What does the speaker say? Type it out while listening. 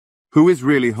Who is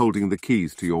really holding the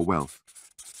keys to your wealth?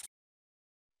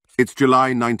 It's July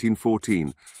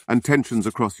 1914, and tensions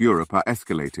across Europe are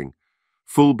escalating.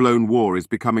 Full-blown war is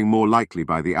becoming more likely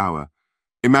by the hour.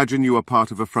 Imagine you are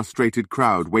part of a frustrated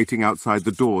crowd waiting outside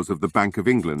the doors of the Bank of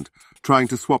England, trying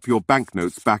to swap your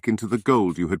banknotes back into the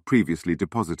gold you had previously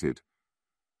deposited.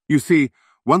 You see,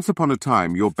 once upon a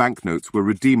time your banknotes were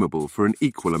redeemable for an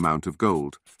equal amount of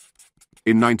gold.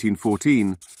 In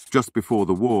 1914, just before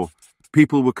the war,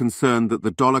 people were concerned that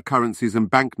the dollar currencies and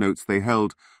banknotes they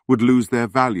held would lose their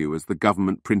value as the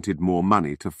government printed more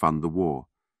money to fund the war.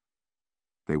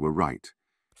 They were right.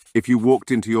 If you walked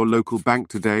into your local bank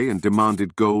today and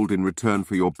demanded gold in return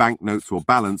for your banknotes or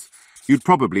balance, you'd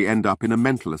probably end up in a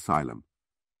mental asylum.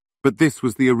 But this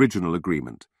was the original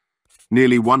agreement.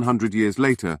 Nearly 100 years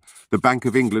later, the Bank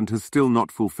of England has still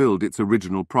not fulfilled its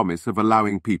original promise of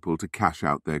allowing people to cash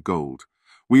out their gold.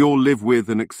 We all live with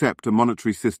and accept a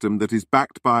monetary system that is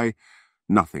backed by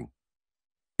nothing.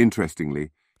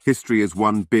 Interestingly, history is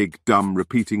one big, dumb,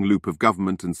 repeating loop of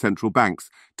government and central banks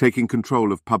taking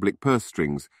control of public purse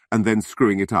strings and then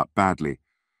screwing it up badly.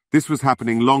 This was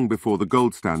happening long before the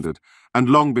gold standard and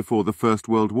long before the First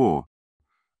World War.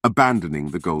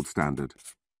 Abandoning the gold standard.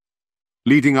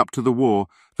 Leading up to the war,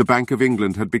 the Bank of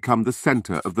England had become the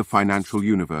center of the financial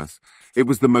universe. It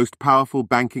was the most powerful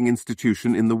banking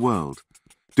institution in the world.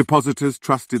 Depositors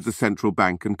trusted the central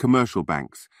bank and commercial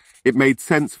banks. It made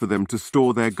sense for them to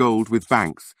store their gold with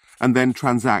banks and then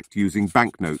transact using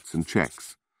banknotes and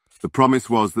checks. The promise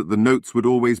was that the notes would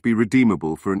always be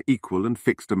redeemable for an equal and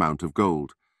fixed amount of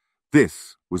gold.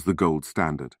 This was the gold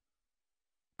standard.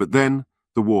 But then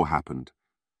the war happened.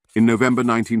 In November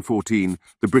 1914,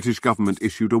 the British government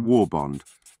issued a war bond.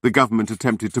 The government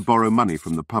attempted to borrow money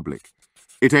from the public.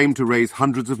 It aimed to raise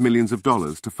hundreds of millions of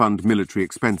dollars to fund military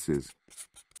expenses.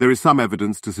 There is some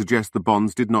evidence to suggest the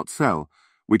bonds did not sell,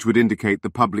 which would indicate the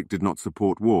public did not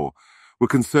support war, were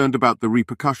concerned about the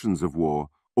repercussions of war,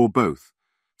 or both.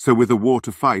 So with a war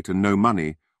to fight and no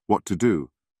money, what to do?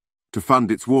 To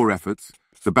fund its war efforts,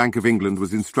 the Bank of England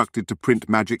was instructed to print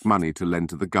magic money to lend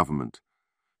to the government.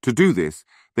 To do this,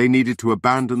 they needed to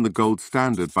abandon the gold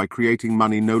standard by creating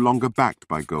money no longer backed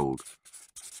by gold.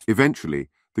 Eventually,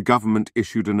 the government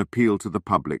issued an appeal to the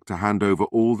public to hand over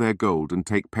all their gold and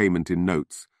take payment in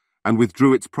notes, and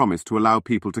withdrew its promise to allow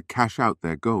people to cash out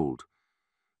their gold.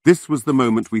 This was the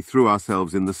moment we threw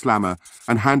ourselves in the slammer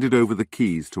and handed over the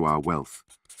keys to our wealth.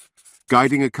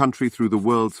 Guiding a country through the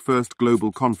world's first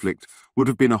global conflict would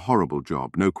have been a horrible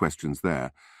job, no questions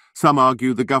there. Some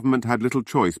argue the government had little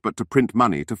choice but to print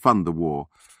money to fund the war.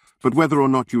 But whether or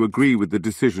not you agree with the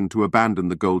decision to abandon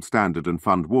the gold standard and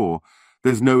fund war,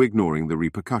 there's no ignoring the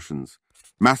repercussions.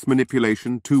 Mass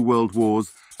manipulation, 2 world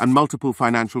wars, and multiple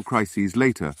financial crises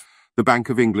later, the Bank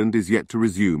of England is yet to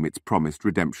resume its promised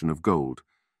redemption of gold.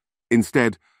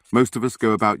 Instead, most of us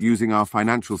go about using our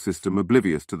financial system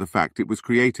oblivious to the fact it was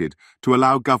created to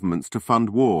allow governments to fund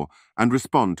war and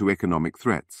respond to economic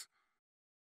threats.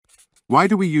 Why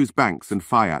do we use banks and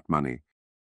fiat money?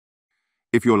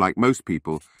 If you're like most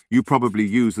people, you probably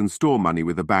use and store money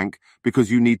with a bank because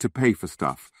you need to pay for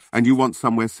stuff and you want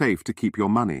somewhere safe to keep your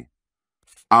money.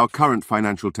 Our current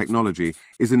financial technology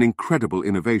is an incredible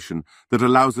innovation that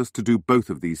allows us to do both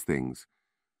of these things.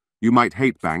 You might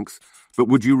hate banks, but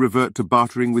would you revert to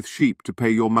bartering with sheep to pay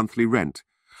your monthly rent?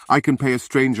 I can pay a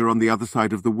stranger on the other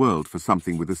side of the world for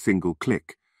something with a single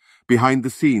click. Behind the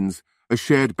scenes, a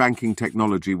shared banking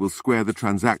technology will square the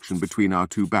transaction between our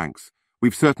 2 banks.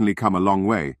 We've certainly come a long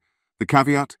way. The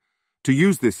caveat? To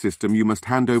use this system, you must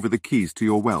hand over the keys to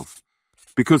your wealth.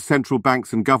 Because central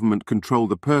banks and government control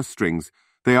the purse strings,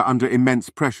 they are under immense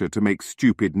pressure to make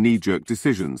stupid knee-jerk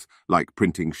decisions, like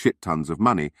printing shit tons of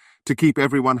money, to keep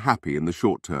everyone happy in the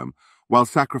short term, while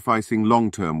sacrificing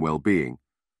long-term well-being.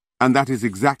 And that is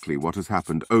exactly what has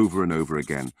happened over and over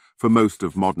again for most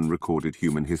of modern recorded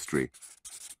human history.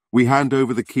 We hand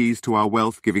over the keys to our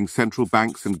wealth, giving central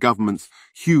banks and governments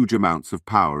huge amounts of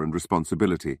power and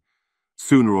responsibility.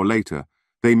 Sooner or later,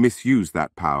 they misuse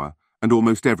that power, and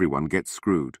almost everyone gets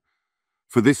screwed.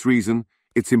 For this reason,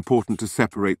 it's important to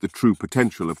separate the true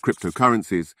potential of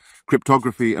cryptocurrencies,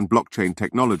 cryptography, and blockchain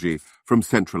technology from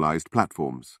centralized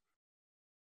platforms.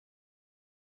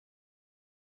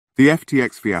 The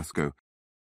FTX Fiasco.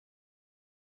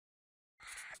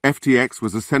 FTX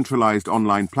was a centralized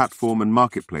online platform and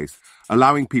marketplace,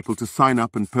 allowing people to sign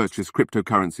up and purchase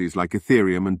cryptocurrencies like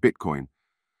Ethereum and Bitcoin.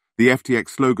 The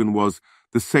FTX slogan was,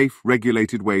 "The safe,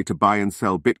 regulated way to buy and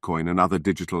sell Bitcoin and other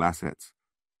digital assets."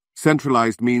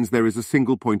 Centralized means there is a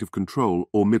single point of control,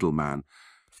 or middleman.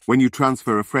 When you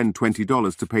transfer a friend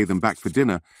 $20 to pay them back for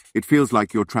dinner, it feels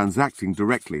like you're transacting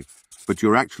directly. but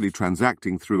you're actually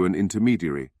transacting through an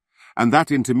intermediary. And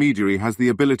that intermediary has the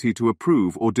ability to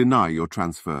approve or deny your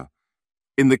transfer.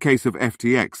 In the case of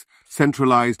FTX,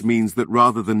 centralized means that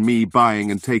rather than me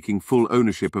buying and taking full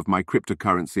ownership of my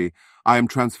cryptocurrency, I am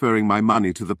transferring my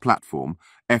money to the platform,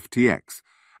 FTX,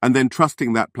 and then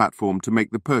trusting that platform to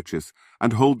make the purchase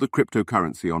and hold the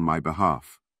cryptocurrency on my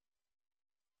behalf.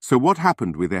 So what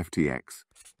happened with FTX?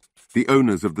 The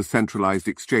owners of the centralized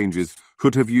exchanges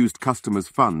could have used customers'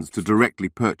 funds to directly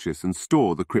purchase and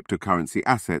store the cryptocurrency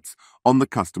assets on the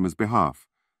customer's behalf.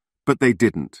 But they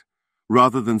didn't.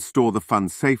 Rather than store the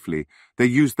funds safely, they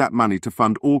used that money to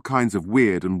fund all kinds of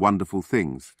weird and wonderful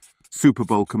things. Super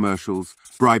Bowl commercials,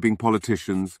 bribing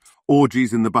politicians,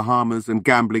 orgies in the Bahamas, and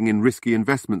gambling in risky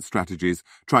investment strategies,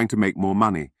 trying to make more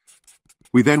money.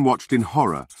 We then watched in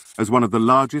horror as one of the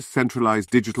largest centralized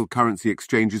digital currency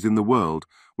exchanges in the world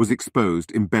was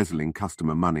exposed embezzling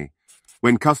customer money.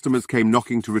 When customers came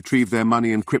knocking to retrieve their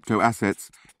money and crypto assets,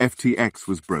 FTX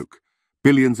was broke.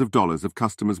 Billions of dollars of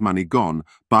customers' money gone,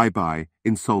 bye-bye,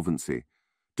 insolvency.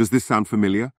 Does this sound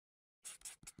familiar?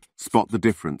 Spot the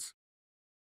difference.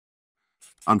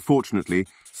 Unfortunately,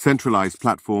 centralized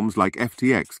platforms like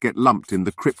FTX get lumped in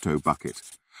the crypto bucket.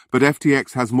 But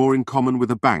FTX has more in common with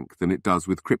a bank than it does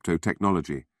with crypto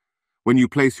technology. When you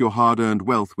place your hard-earned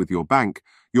wealth with your bank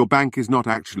is not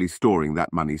actually storing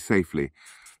that money safely.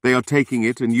 They are taking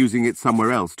it and using it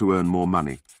somewhere else to earn more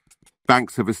money.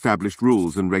 Banks have established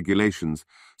rules and regulations,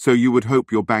 so you would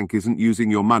hope your bank isn't using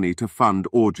your money to fund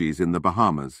orgies in the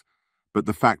Bahamas. But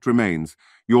the fact remains,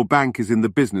 your bank is in the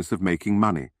business of making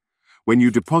money. When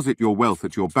you deposit your wealth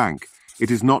at your bank,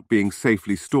 it is not being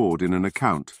safely stored in an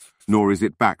account, nor is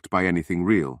it backed by anything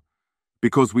real.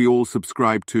 Because we all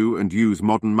subscribe to and use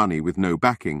modern money with no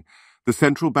backing, the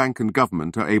central bank and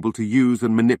government are able to use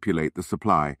and manipulate the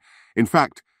supply. In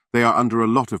fact, they are under a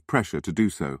lot of pressure to do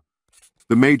so.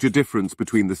 The major difference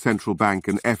between the central bank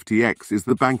and FTX is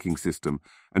the banking system,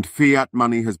 and fiat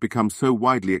money has become so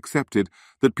widely accepted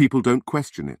that people don't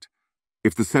question it.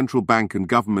 If the central bank and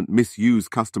government misuse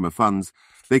customer funds,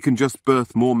 they can just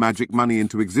birth more magic money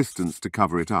into existence to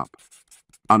cover it up.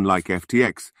 Unlike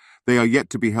FTX, they are yet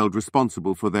to be held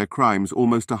responsible for their crimes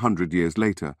almost 100 years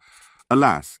later.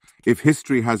 Alas, if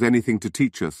history has anything to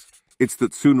teach us, it's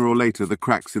that sooner or later the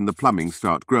cracks in the plumbing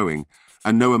start growing,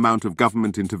 and no amount of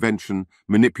government intervention,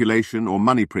 manipulation, or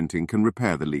money printing can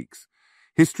repair the leaks.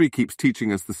 History keeps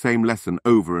teaching us the same lesson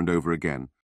over and over again.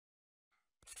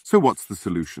 So what's the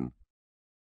solution?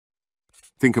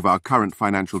 Think of our current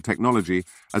financial technology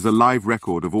as a live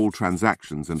record of all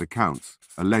transactions and accounts,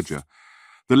 a ledger.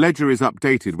 The ledger is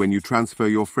updated when you transfer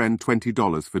your friend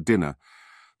 $20 for dinner.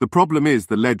 The problem is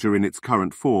the ledger in its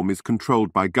current form is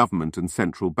controlled by government and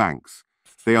central banks.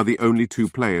 They are the only two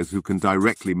players who can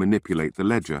directly manipulate the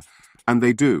ledger, and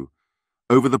they do.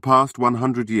 Over the past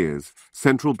 100 years,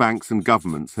 central banks and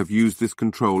governments have used this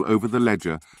control over the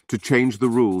ledger to change the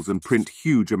rules and print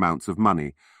huge amounts of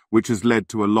money, which has led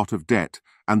to a lot of debt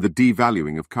and the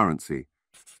devaluing of currency.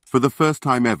 For the first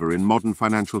time ever in modern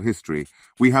financial history,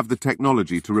 we have the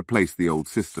technology to replace the old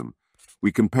system.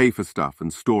 We can pay for stuff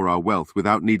and store our wealth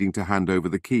without needing to hand over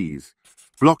the keys.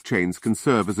 Blockchains can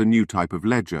serve as a new type of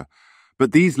ledger,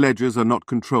 but these ledgers are not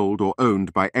controlled or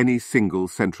owned by any single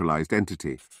centralized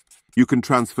entity. You can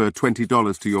transfer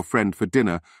 $20 to your friend for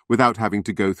dinner without having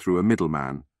to go through a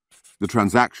middleman. The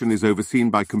transaction is overseen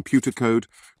by computer code,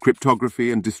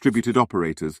 cryptography, and distributed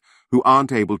operators who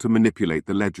aren't able to manipulate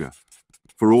the ledger.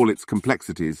 For all its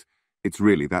complexities, it's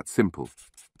really that simple.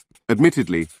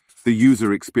 Admittedly, the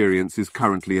user experience is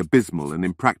currently abysmal and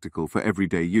impractical for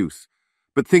everyday use,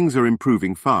 but things are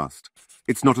improving fast.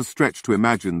 It's not a stretch to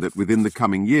imagine that within the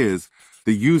coming years,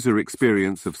 the user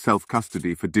experience of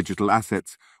self-custody for digital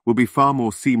assets will be far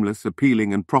more seamless,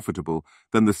 appealing, and profitable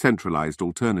than the centralized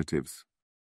alternatives.